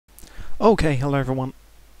Okay, hello everyone,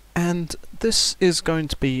 and this is going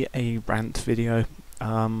to be a rant video.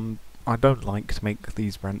 I don't like to make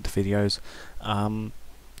these rant videos,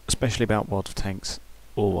 especially about World of Tanks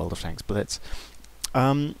or World of Tanks Blitz,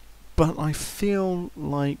 but I feel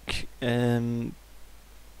like this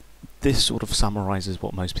sort of summarises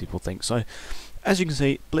what most people think. So, as you can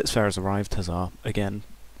see, Blitz Fair has arrived, huzzah, again.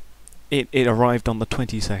 It arrived on the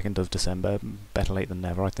 22nd of December, better late than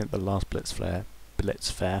never. I think the last Blitz Fair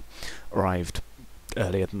arrived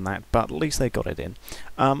earlier than that, but at least they got it in.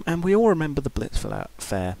 And we all remember the Blitz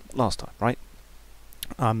Fair last time, right?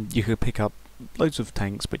 You could pick up loads of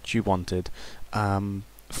tanks which you wanted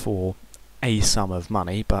for a sum of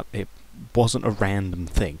money, but it wasn't a random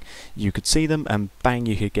thing. You could see them and bang,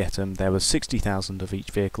 you could get them. There was 60,000 of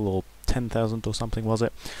each vehicle, or 10,000 or something was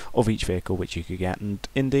it, of each vehicle which you could get. And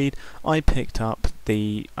indeed, I picked up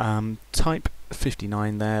the Type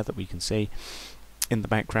 59 there that we can see in the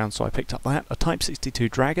background, so I picked up that. A Type 62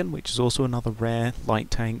 Dragon, which is also another rare light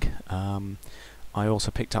tank. I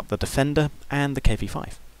also picked up the Defender and the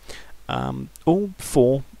KV-5. All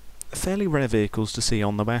four fairly rare vehicles to see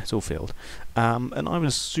on the battlefield, and I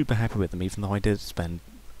was super happy with them, even though I did spend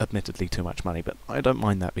admittedly too much money, but I don't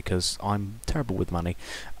mind that because I'm terrible with money,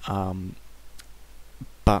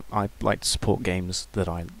 but I like to support games that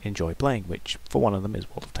I enjoy playing, which for one of them is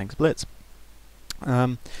World of Tanks Blitz.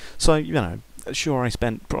 So, you know, sure, I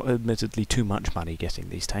spent admittedly too much money getting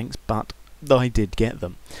these tanks, but I did get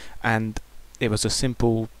them, and it was a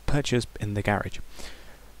simple purchase in the garage.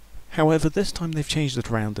 However, this time they've changed it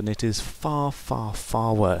around, and it is far, far,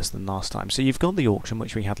 far worse than last time. So you've got the auction,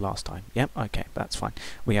 which we had last time. Yep, okay, that's fine.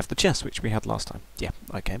 We have the chest, which we had last time. Yep,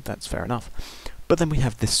 okay, that's fair enough. But then we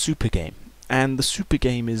have this super game, and the super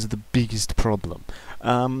game is the biggest problem.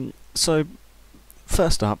 So,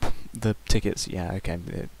 first up, the tickets. Yeah, okay.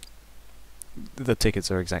 The tickets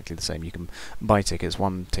are exactly the same. You can buy tickets.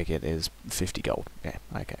 One ticket is 50 gold. Yeah,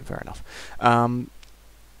 okay, fair enough.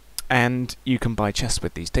 And you can buy chests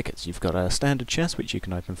with these tickets. You've got a standard chest, which you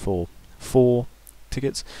can open for 4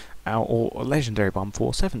 tickets, or a legendary one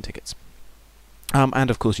for 7 tickets. And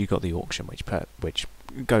of course you've got the auction, which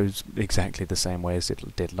goes exactly the same way as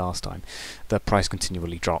it did last time. The price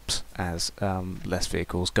continually drops as less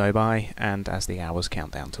vehicles go by, and as the hours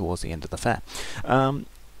count down towards the end of the fair.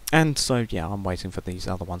 And so, yeah, I'm waiting for these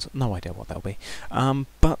other ones. No idea what they'll be.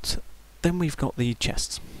 But then we've got the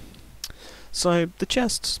chests. So the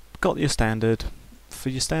chests got your standard. For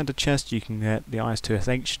your standard chest, you can get the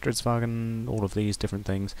IS-2SH, Stridswagen, all of these different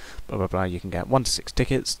things. Blah blah blah. You can get 1 to 6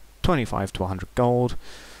 tickets, 25 to 100 gold,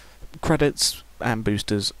 credits and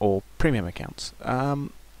boosters or premium accounts.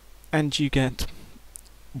 And you get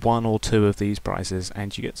 1 or 2 of these prizes,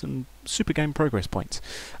 and you get some super game progress points.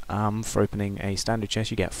 For opening a standard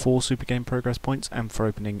chest, you get 4 super game progress points, and for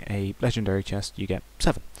opening a legendary chest, you get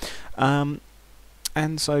 7.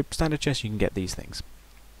 And so, standard chest, you can get these things.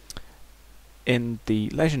 In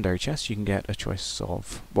the legendary chest, you can get a choice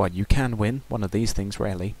of, well, you can win one of these things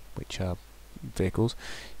rarely, which are vehicles.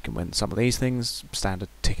 You can win some of these things: standard,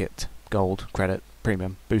 ticket, gold, credit,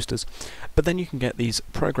 premium, boosters. But then you can get these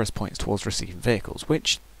progress points towards receiving vehicles,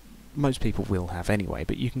 which most people will have anyway,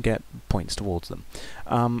 but you can get points towards them.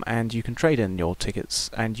 And you can trade in your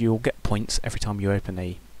tickets, and you'll get points every time you open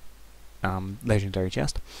a legendary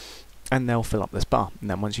chest, and they'll fill up this bar.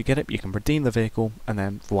 And then once you get it, you can redeem the vehicle, and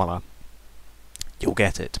then voila, you'll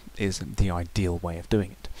get it, is the ideal way of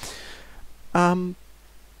doing it. And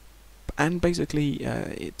basically,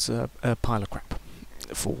 it's a pile of crap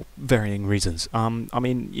for varying reasons. I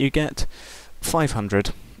mean, you get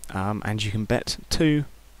 500, and you can bet 2.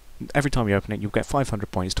 Every time you open it, you'll get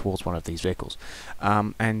 500 points towards one of these vehicles.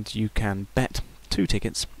 And you can bet 2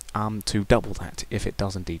 tickets to double that if it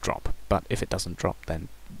does indeed drop. But if it doesn't drop, then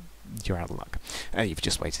you're out of luck. You've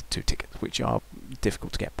just wasted 2 tickets, which are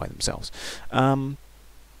difficult to get by themselves. And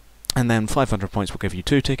then 500 points will give you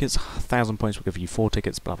 2 tickets, 1,000 points will give you 4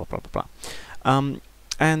 tickets, blah blah blah blah blah.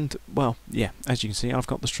 And, well, yeah, as you can see, I've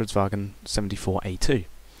got the Stridswagen 74A2.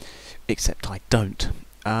 Except I don't.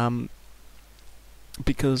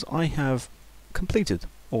 Because I have completed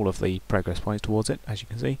all of the progress points towards it, as you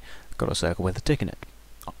can see. I've got a circle with a tick in it.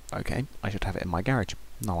 Oh, okay, I should have it in my garage.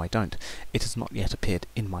 No, I don't. It has not yet appeared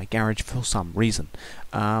in my garage for some reason.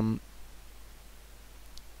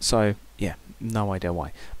 So, yeah, no idea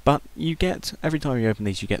why. But you get, every time you open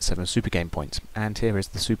these, you get 7 super game points. And here is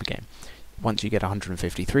the super game. Once you get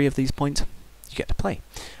 153 of these points, you get to play.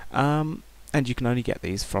 And you can only get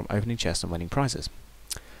these from opening chests and winning prizes.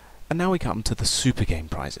 And now we come to the super game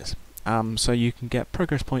prizes. So you can get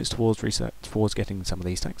progress points towards getting some of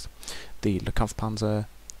these tanks. The Luftpanzer,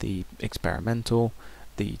 the Experimental,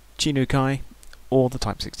 the Chinukai, or the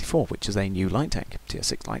Type 64, which is a new light tank, tier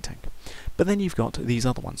 6 light tank. But then you've got these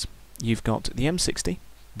other ones. You've got the M60,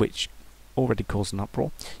 which already caused an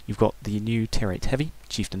uproar. You've got the new tier 8 heavy,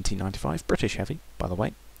 Chieftain T95, British heavy, by the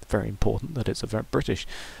way. Very important that it's a very British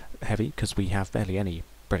heavy, because we have barely any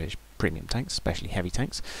British premium tanks, especially heavy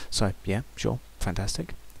tanks. So yeah, sure,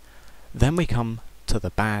 fantastic. Then we come to the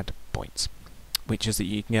bad points, which is that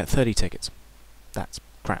you can get 30 tickets. That's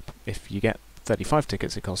crap. If you get 35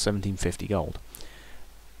 tickets, it costs 1750 gold.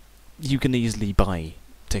 You can easily buy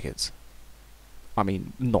tickets. I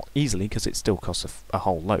mean, not easily, because it still costs a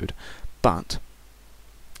whole load, but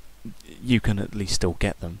you can at least still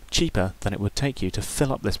get them cheaper than it would take you to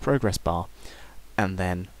fill up this progress bar and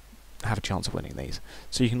then have a chance of winning these.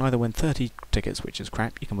 So you can either win 30 tickets, which is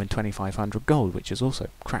crap, you can win 2500 gold, which is also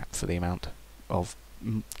crap for the amount of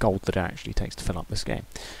gold that it actually takes to fill up this game.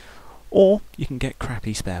 Or you can get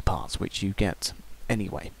crappy spare parts, which you get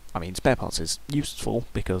anyway. I mean, spare parts is useful,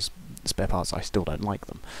 because spare parts, I still don't like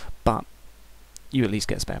them, but you at least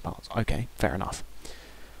get spare parts. Okay, fair enough.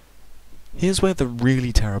 Here's where the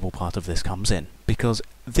really terrible part of this comes in, because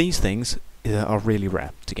these things are really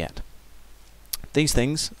rare to get. These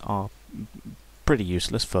things are pretty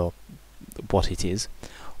useless for what it is,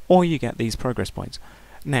 or you get these progress points.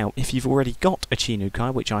 Now, if you've already got a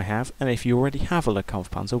Chinukai, which I have, and if you already have a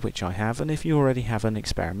Kampfpanzer, which I have, and if you already have an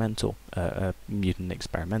experimental, mutant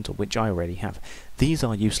experimental, which I already have, these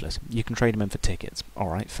are useless. You can trade them in for tickets.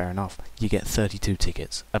 Alright, fair enough. You get 32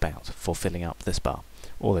 tickets about for filling up this bar,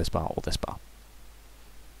 or this bar, or this bar.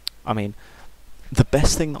 I mean, the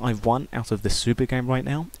best thing I've won out of this super game right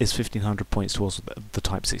now is 1500 points towards the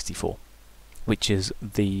Type 64, which is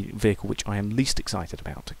the vehicle which I am least excited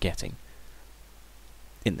about getting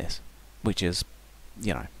in this, which is,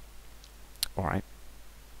 you know, alright,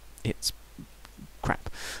 it's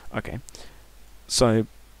crap. Okay, so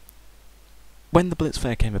when the Blitz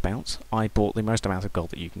Fair came about, I bought the most amount of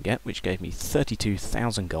gold that you can get, which gave me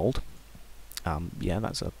 32,000 gold. Yeah,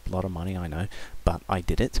 that's a lot of money, I know, but I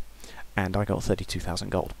did it, and I got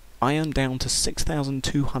 32,000 gold. I am down to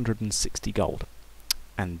 6,260 gold,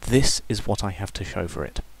 and this is what I have to show for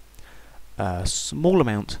it. A small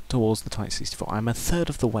amount towards the Type 64. I'm a third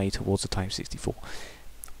of the way towards the Type 64.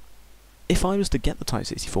 If I was to get the Type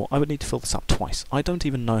 64, I would need to fill this up twice. I don't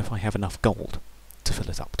even know if I have enough gold to fill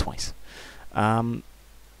it up twice. I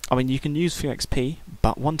mean, you can use free XP,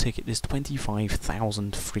 but one ticket is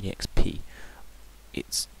 25,000 free XP.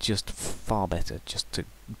 It's just far better just to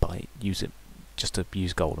use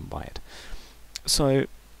gold and buy it. So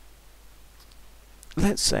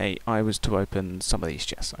let's say I was to open some of these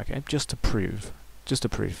chests, okay, just to prove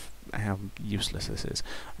how useless this is.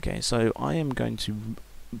 Okay, so I am going to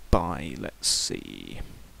buy, let's see,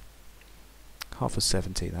 half of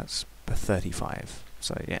 70, that's a 35.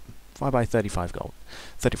 So yeah, if I buy 35 gold,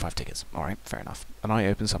 35 tickets, alright, fair enough. And I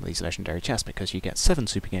open some of these legendary chests because you get 7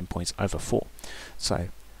 super game points over 4. So,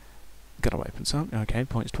 gotta open some, okay,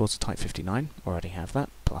 points towards the Type 59, already have that,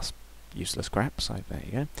 plus useless crap, so there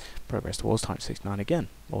you go. Progress towards Type 69 again,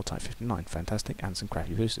 or Type 59, fantastic, and some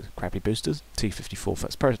crappy boosters. Crappy boosters, T54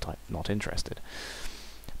 first prototype, not interested.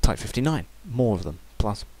 Type 59, more of them,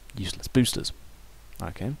 plus useless boosters.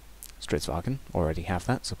 Okay, Stritzwagen, already have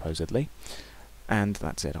that, supposedly. And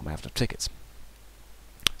that's it, I'm out of tickets.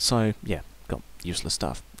 So, yeah, got useless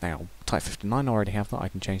stuff. Now, Type 59, already have that, I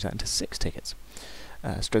can change that into 6 tickets.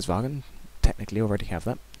 Stritzwagen, technically already have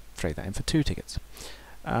that, trade that in for 2 tickets.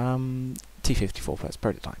 T54 first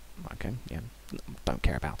prototype. Okay, yeah, don't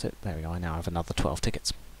care about it. There we go, I now have another 12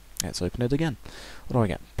 tickets. Let's open it again. What do I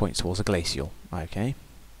get? Points towards a glacial. Okay.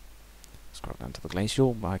 Scroll down to the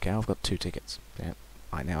glacial. Okay, I've got 2 tickets. Yeah,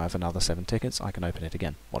 I now have another 7 tickets. I can open it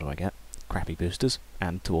again. What do I get? Crappy boosters,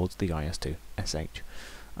 and towards the IS2 SH.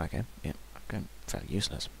 Okay, yeah, okay, fairly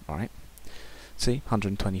useless. Alright. See,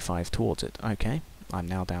 125 towards it. Okay, I'm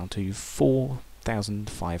now down to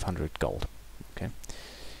 4,500 gold. Okay.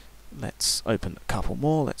 Let's open a couple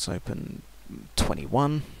more. Let's open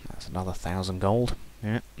 21. That's another 1,000 gold.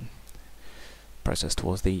 Yeah. Process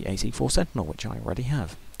towards the AC4 Sentinel, which I already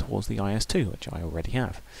have. Towards the IS2, which I already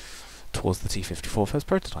have. Towards the T54 first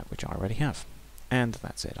prototype, which I already have. And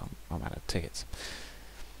that's it. I'm out of tickets.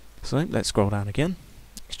 So let's scroll down again.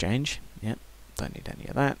 Exchange. Yep. Don't need any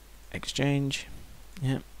of that. Exchange.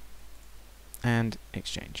 Yep. And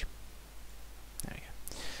exchange. There we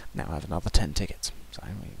go. Now I have another 10 tickets. So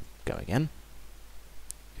we go again.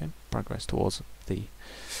 Okay. Progress towards the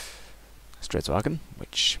Stritzwagen,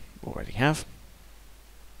 which already have.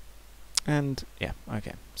 And yeah,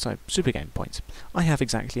 okay. So super game points. I have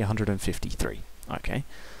exactly 153. Okay.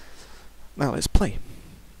 Now let's play.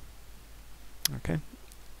 Okay.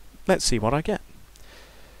 let's see what I get.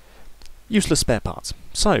 Useless spare parts.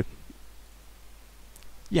 So,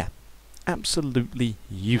 yeah, absolutely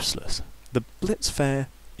useless. The Blitz Fair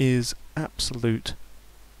is absolute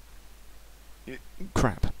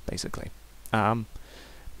crap, basically.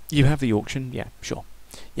 You have the auction, yeah, sure.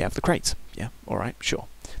 You have the crates, yeah, alright, sure.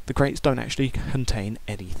 The crates don't actually contain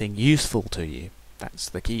anything useful to you. That's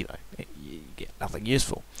the key, though. You get nothing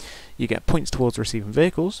useful. You get points towards receiving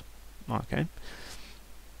vehicles. Okay.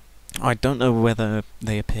 I don't know whether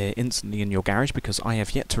they appear instantly in your garage, because I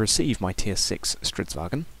have yet to receive my Tier 6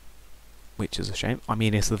 Stridswagen, which is a shame. I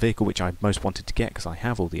mean, it's the vehicle which I most wanted to get, because I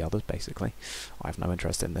have all the others, basically. I have no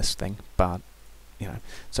interest in this thing, but, you know.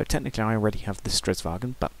 So technically I already have this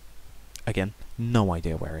Stridswagen, but, again, no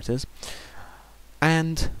idea where it is.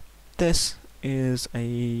 And this is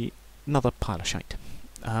another pile of shite.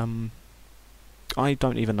 I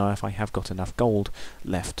don't even know if I have got enough gold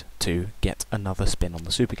left to get another spin on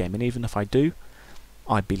the Super Game, and even if I do,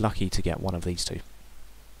 I'd be lucky to get one of these two.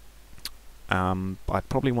 I'd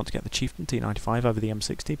probably want to get the Chieftain T95 over the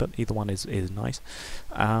M60, but either one is nice.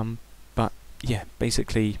 But yeah,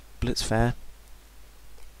 basically, Blitz Fair,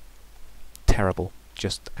 terrible,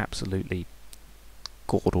 just absolutely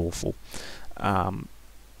god-awful. I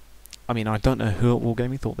mean, I don't know who at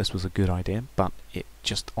Wargaming thought this was a good idea, but it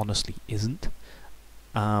just honestly isn't.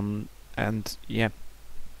 And yeah,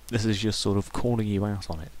 this is just sort of calling you out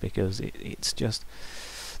on it, because it's just,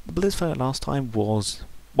 the Blitz Fair last time was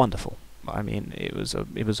wonderful. I mean, it was a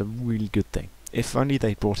really good thing. If only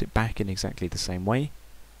they brought it back in exactly the same way,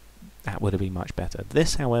 that would have been much better.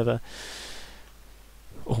 This, however,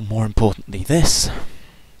 or more importantly, this,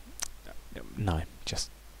 no, just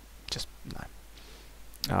no.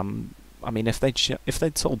 I mean, if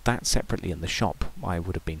they'd sold that separately in the shop, I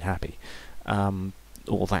would have been happy.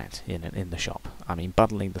 Or that in the shop. I mean,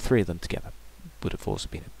 bundling the three of them together would have also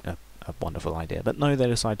been a wonderful idea. But no, they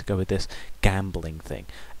decided to go with this gambling thing.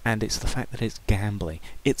 And it's the fact that it's gambling.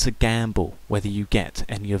 It's a gamble whether you get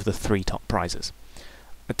any of the 3 top prizes.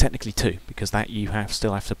 Technically 2, because that you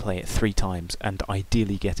still have to play it 3 times and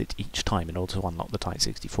ideally get it each time in order to unlock the Type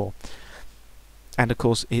 64. And of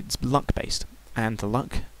course, it's luck based, and the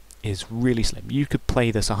luck is really slim. You could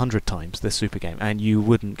play this 100 times, this Super Game, and you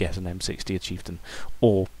wouldn't get an M60, a Chieftain,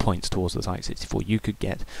 or points towards the Type 64. You could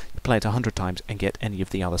play it 100 times and get any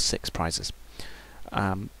of the other 6 prizes.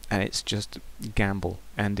 And it's just gamble,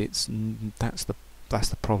 and that's the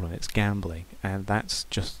problem. It's gambling, and that's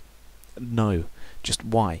just no, just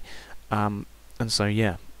why? And so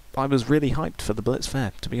yeah, I was really hyped for the Blitz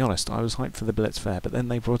Fair. To be honest, I was hyped for the Blitz Fair, but then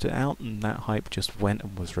they brought it out, and that hype just went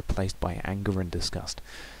and was replaced by anger and disgust.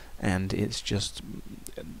 And it's just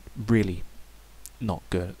really not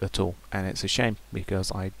good at all, and it's a shame,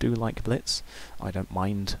 because I do like Blitz. I don't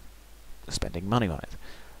mind spending money on it,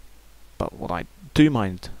 but what I do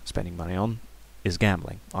mind spending money on is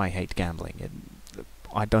gambling. I hate gambling.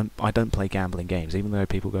 I don't play gambling games, even though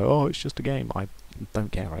people go, oh, it's just a game. I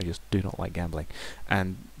don't care. I just do not like gambling,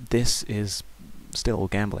 and this is still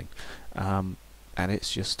gambling, and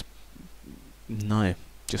it's just no,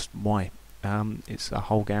 just why? It's a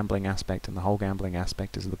whole gambling aspect, and the whole gambling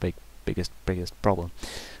aspect is the biggest problem.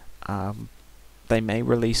 They may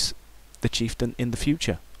release the Chieftain in the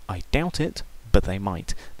future. I doubt it, but they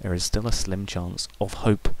might. There is still a slim chance of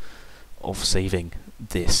hope of saving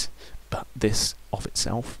this, but this of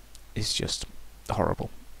itself is just horrible.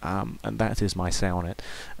 And that is my say on it.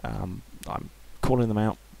 I'm calling them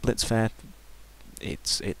out. Blitz Fair,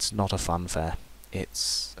 it's not a fun fair.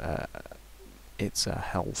 It's a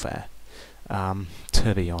hell fair.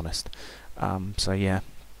 To be honest. So yeah,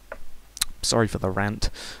 sorry for the rant,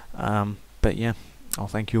 but yeah, I'll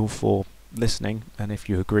thank you all for listening, and if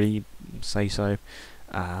you agree, say so,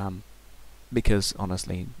 because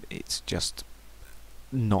honestly, it's just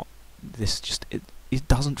not, it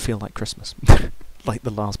doesn't feel like Christmas, like the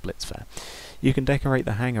last Blitz Fair. You can decorate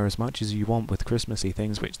the hangar as much as you want with Christmassy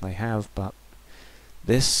things, which they have, but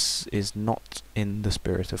this is not in the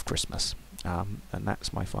spirit of Christmas. And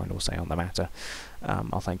that's my final say on the matter.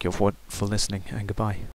 I'll thank you all for listening, and goodbye.